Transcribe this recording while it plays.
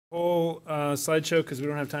whole slideshow because we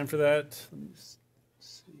don't have time for that. Let me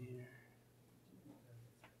see here.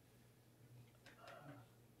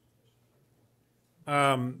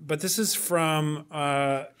 But this is from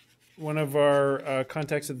one of our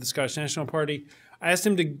contacts at the Scottish National Party. I asked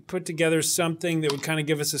him to put together something that would kind of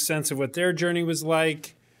give us a sense of what their journey was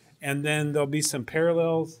like, and then there'll be some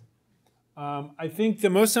parallels. I think the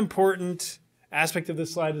most important aspect of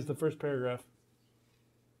this slide is the first paragraph.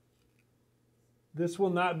 This will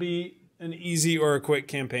not be an easy or a quick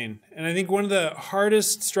campaign. And I think one of the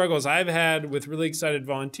hardest struggles I've had with really excited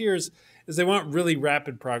volunteers is they want really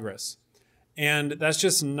rapid progress. And that's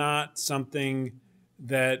just not something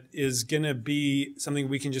that is going to be something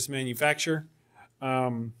we can just manufacture.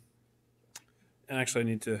 And actually, I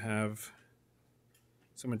need to have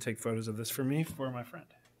someone take photos of this for me for my friend.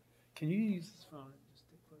 Can you use this phone? Just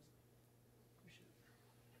take photos.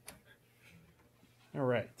 All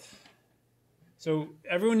right. So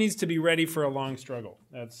everyone needs to be ready for a long struggle.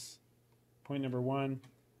 That's point number one.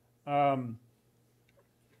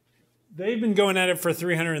 They've been going at it for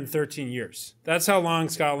 313 years. That's how long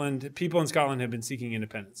people in Scotland have been seeking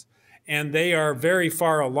independence. And they are very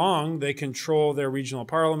far along. They control their regional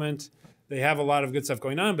parliament. They have a lot of good stuff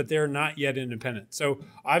going on, but they're not yet independent. So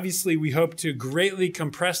obviously we hope to greatly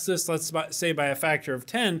compress this, let's say by a factor of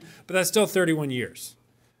 10, but that's still 31 years.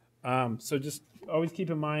 So just always keep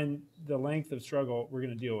in mind the length of struggle we're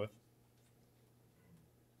going to deal with.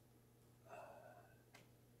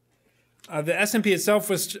 The SNP itself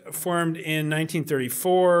was formed in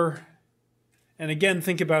 1934. And again,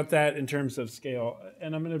 think about that in terms of scale.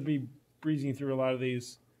 And I'm going to be breezing through a lot of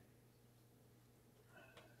these.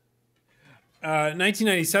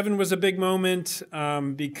 1997 was a big moment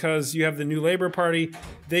because you have the New Labour Party.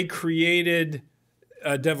 They created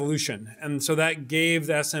devolution. And so that gave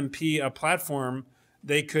the SNP a platform.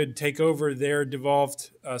 They could take over their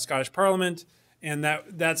devolved Scottish Parliament, and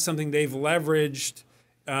that's something they've leveraged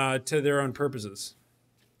to their own purposes.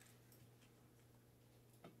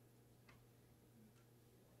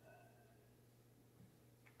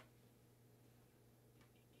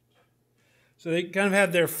 So they kind of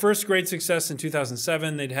had their first great success in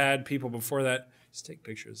 2007. They'd had people before that. Just take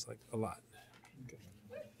pictures, like a lot. Okay.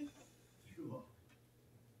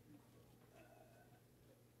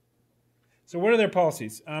 So what are their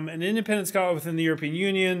policies? An independent Scotland within the European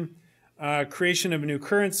Union, creation of a new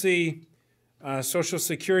currency, social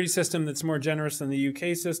security system that's more generous than the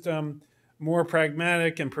UK system, more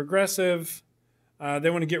pragmatic and progressive.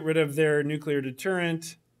 They want to get rid of their nuclear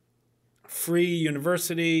deterrent, free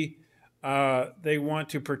university. They want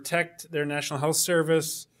to protect their National Health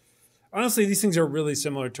Service. Honestly, these things are really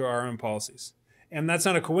similar to our own policies. And that's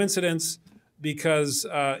not a coincidence because,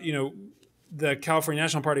 the California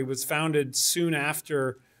National Party was founded soon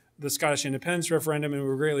after the Scottish independence referendum, and we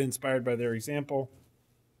were greatly inspired by their example.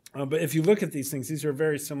 But if you look at these things, these are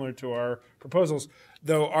very similar to our proposals,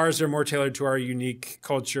 though ours are more tailored to our unique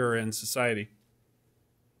culture and society.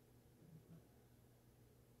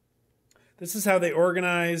 This is how they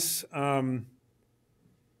organize. So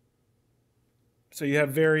you have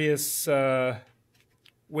various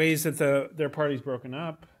ways that their party's broken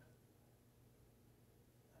up.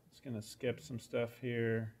 Going to skip some stuff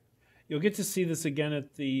here. You'll get to see this again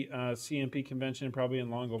at the CNP convention, probably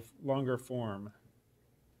in longer form.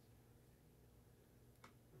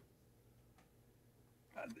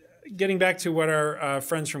 Getting back to what our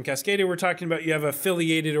friends from Cascadia were talking about, you have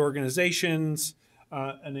affiliated organizations,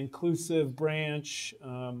 an inclusive branch,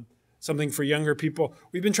 something for younger people.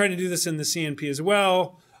 We've been trying to do this in the CNP as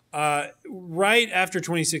well. Right after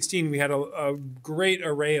 2016, we had a great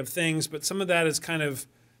array of things, but some of that is kind of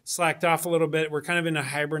slacked off a little bit. We're kind of in a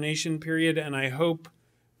hibernation period, and I hope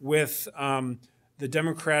with the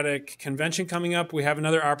Democratic Convention coming up, we have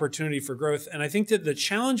another opportunity for growth. And I think that the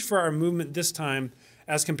challenge for our movement this time,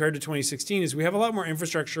 as compared to 2016, is we have a lot more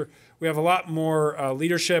infrastructure, we have a lot more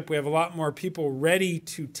leadership, we have a lot more people ready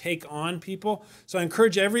to take on people. So I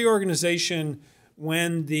encourage every organization,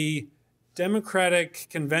 when the Democratic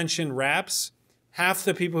Convention wraps, half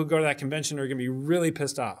the people who go to that convention are going to be really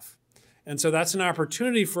pissed off. And so that's an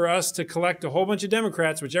opportunity for us to collect a whole bunch of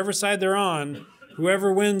Democrats, whichever side they're on,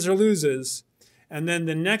 whoever wins or loses. And then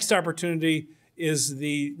the next opportunity is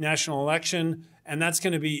the national election. And that's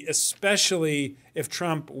going to be especially if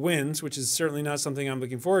Trump wins, which is certainly not something I'm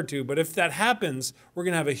looking forward to. But if that happens, we're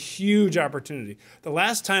going to have a huge opportunity. The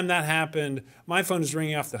last time that happened, my phone was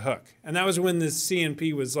ringing off the hook. And that was when the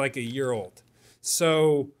CNP was like a year old.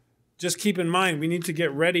 So just keep in mind, we need to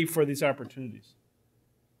get ready for these opportunities.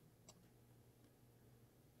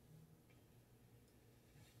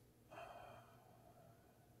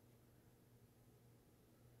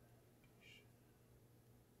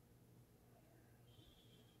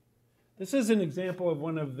 This is an example of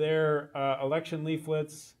one of their election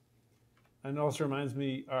leaflets. And it also reminds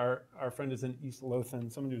me, our friend is in East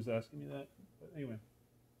Lothian. Somebody was asking me that. But anyway.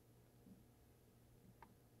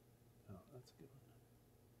 Oh, that's a good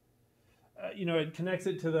one. You know, it connects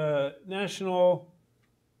it to the National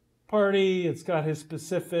Party. It's got his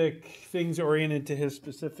specific things oriented to his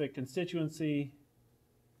specific constituency.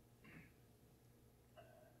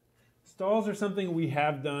 Stalls are something we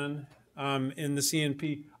have done in the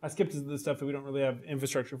CNP. I skipped the stuff that we don't really have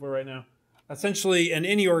infrastructure for right now. Essentially, and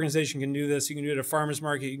any organization can do this. You can do it at a farmer's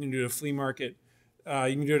market. You can do it at a flea market. You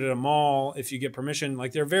can do it at a mall if you get permission.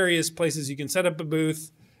 Like, there are various places you can set up a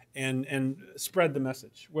booth and spread the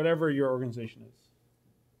message, whatever your organization is.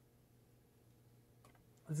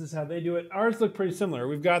 This is how they do it. Ours look pretty similar.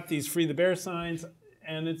 We've got these Free the Bear signs,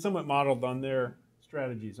 and it's somewhat modeled on their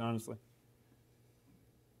strategies, honestly.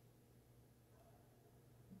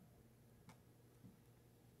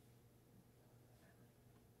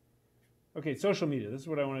 Okay, social media. This is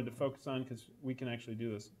what I wanted to focus on because we can actually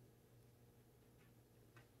do this.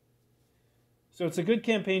 So it's a good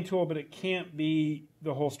campaign tool, but it can't be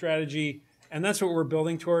the whole strategy. And that's what we're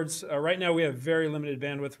building towards. Right now we have very limited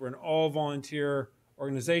bandwidth. We're an all-volunteer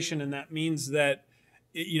organization, and that means that,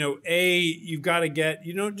 you know, you've got to get,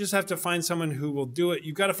 you don't just have to find someone who will do it.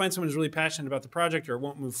 You've got to find someone who's really passionate about the project or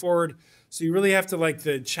won't move forward. So you really have to, like,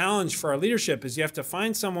 the challenge for our leadership is you have to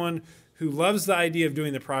find someone who loves the idea of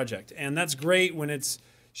doing the project. And that's great when it's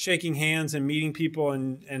shaking hands and meeting people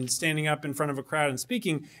and standing up in front of a crowd and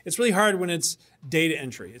speaking. It's really hard when it's data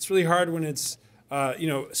entry. It's really hard when it's you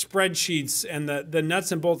know, spreadsheets and the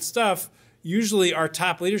nuts and bolts stuff. Usually our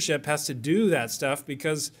top leadership has to do that stuff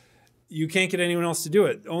because you can't get anyone else to do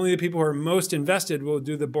it. Only the people who are most invested will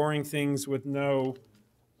do the boring things with no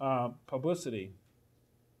publicity.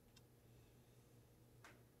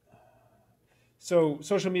 So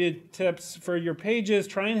social media tips for your pages,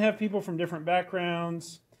 try and have people from different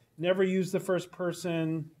backgrounds. Never use the first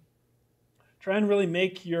person. Try and really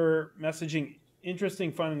make your messaging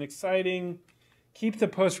interesting, fun, and exciting. Keep the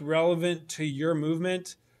post relevant to your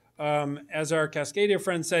movement. As our Cascadia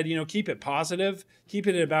friend said, you know, keep it positive. Keep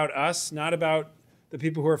it about us, not about the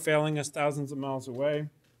people who are failing us thousands of miles away.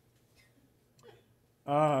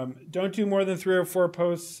 Don't do more than 3 or 4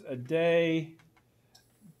 posts a day.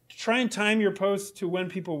 Try and time your posts to when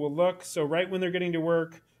people will look. So right when they're getting to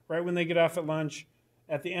work, right when they get off at lunch,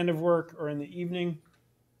 at the end of work, or in the evening.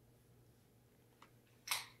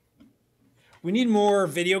 We need more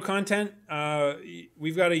video content.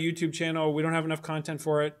 We've got a YouTube channel. We don't have enough content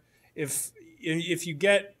for it. If you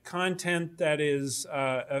get content that is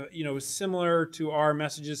you know, similar to our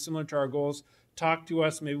messages, similar to our goals, talk to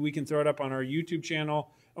us. Maybe we can throw it up on our YouTube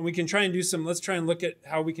channel, and we can try and do some. Let's try and look at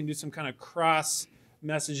how we can do some kind of cross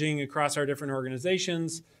messaging across our different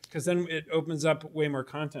organizations, because then it opens up way more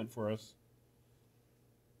content for us.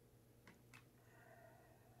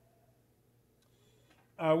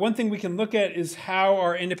 One thing we can look at is how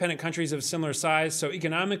our independent countries of similar size. So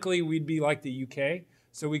economically, we'd be like the UK.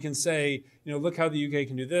 So we can say, you know, look how the UK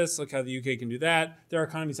can do this, look how the UK can do that. Their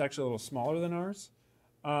economy is actually a little smaller than ours.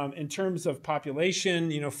 In terms of population,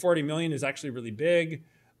 you know, 40 million is actually really big.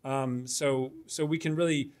 So we can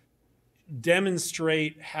really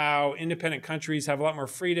demonstrate how independent countries have a lot more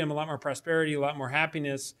freedom, a lot more prosperity, a lot more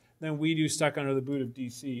happiness than we do stuck under the boot of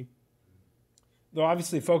DC. They'll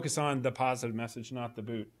obviously focus on the positive message, not the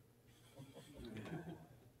boot.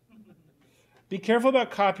 Be careful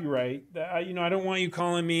about copyright. You know, I don't want you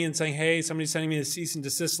calling me and saying, hey, somebody's sending me a cease and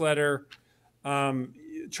desist letter.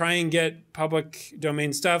 Try and get public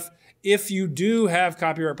domain stuff. If you do have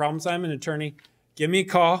copyright problems, I'm an attorney. Give me a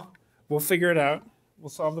call. We'll figure it out. We'll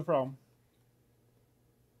solve the problem.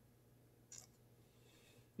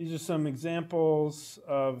 These are some examples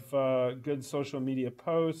of good social media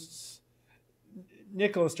posts.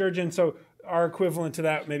 Nicola Sturgeon, so our equivalent to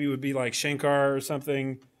that maybe would be like Shankar or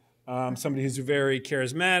something. Somebody who's very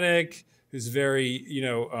charismatic, who's very, you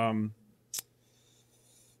know,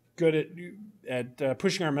 good at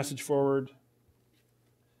pushing our message forward.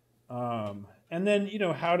 And then, you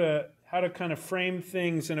know, how to kind of frame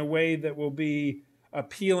things in a way that will be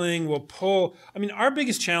appealing, will pull. I mean, our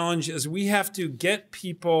biggest challenge is we have to get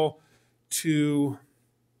people to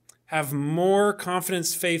have more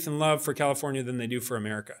confidence, faith, and love for California than they do for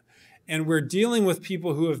America. And we're dealing with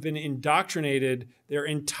people who have been indoctrinated their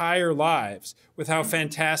entire lives with how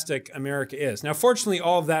fantastic America is. Now, fortunately,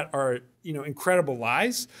 all of that are, you know, incredible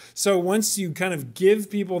lies. So once you kind of give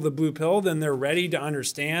people the blue pill, then they're ready to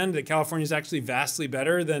understand that California is actually vastly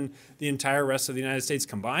better than the entire rest of the United States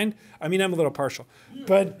combined. I mean, I'm a little partial,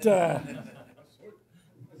 but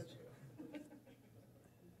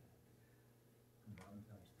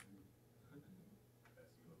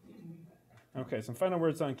Okay, some final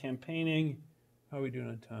words on campaigning. How are we doing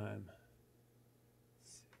on time?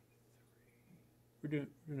 We're doing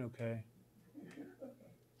okay.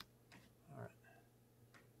 All right.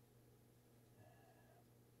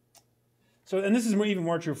 So, and this is even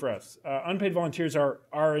more true for us. Unpaid volunteers are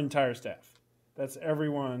our entire staff. That's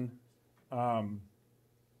everyone.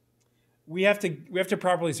 We have to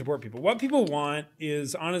properly support people. What people want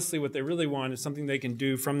is, honestly, what they really want is something they can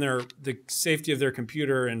do from the safety of their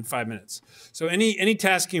computer in 5 minutes. So any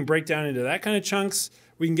task you can break down into that kind of chunks,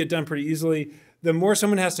 we can get done pretty easily. The more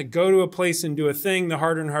someone has to go to a place and do a thing, the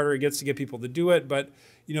harder and harder it gets to get people to do it. But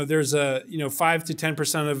there's 5 to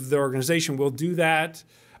 10% of the organization will do that.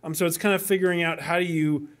 So it's kind of figuring out how do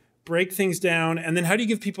you break things down, and then how do you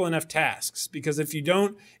give people enough tasks? Because if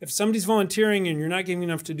somebody's volunteering and you're not giving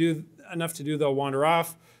enough to do, they'll wander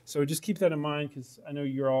off. So just keep that in mind, because I know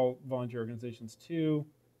you're all volunteer organizations too.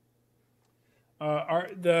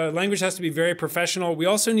 The language has to be very professional. We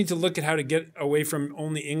also need to look at how to get away from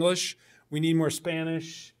only English. We need more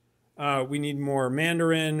Spanish. We need more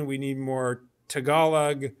Mandarin. We need more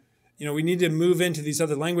Tagalog. We need to move into these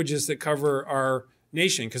other languages that cover our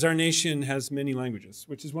nation, because our nation has many languages,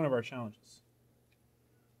 which is one of our challenges.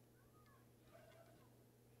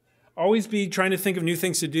 Always be trying to think of new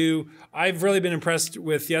things to do. I've really been impressed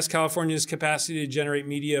with Yes California's capacity to generate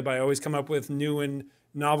media by always come up with new and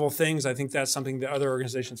novel things. I think that's something that other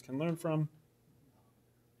organizations can learn from.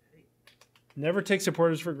 Never take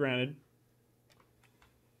supporters for granted.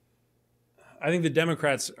 I think the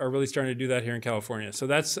Democrats are really starting to do that here in California, so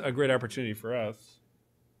that's a great opportunity for us.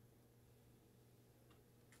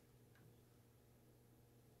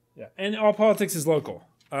 Yeah, and all politics is local.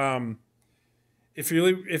 If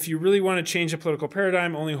you really want to change the political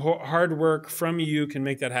paradigm, only hard work from you can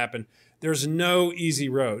make that happen. There's no easy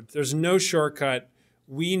road. There's no shortcut.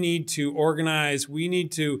 We need to organize. We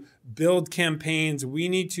need to build campaigns. We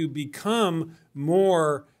need to become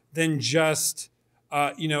more than just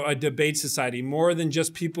a debate society, more than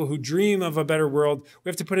just people who dream of a better world. We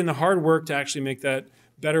have to put in the hard work to actually make that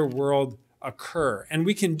better world occur. And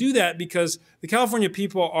we can do that because the California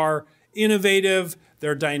people are innovative,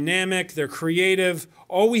 they're dynamic, they're creative.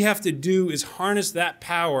 All we have to do is harness that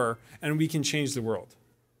power and we can change the world.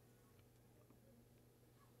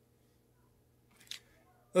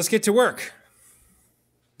 Let's get to work.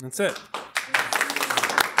 That's it.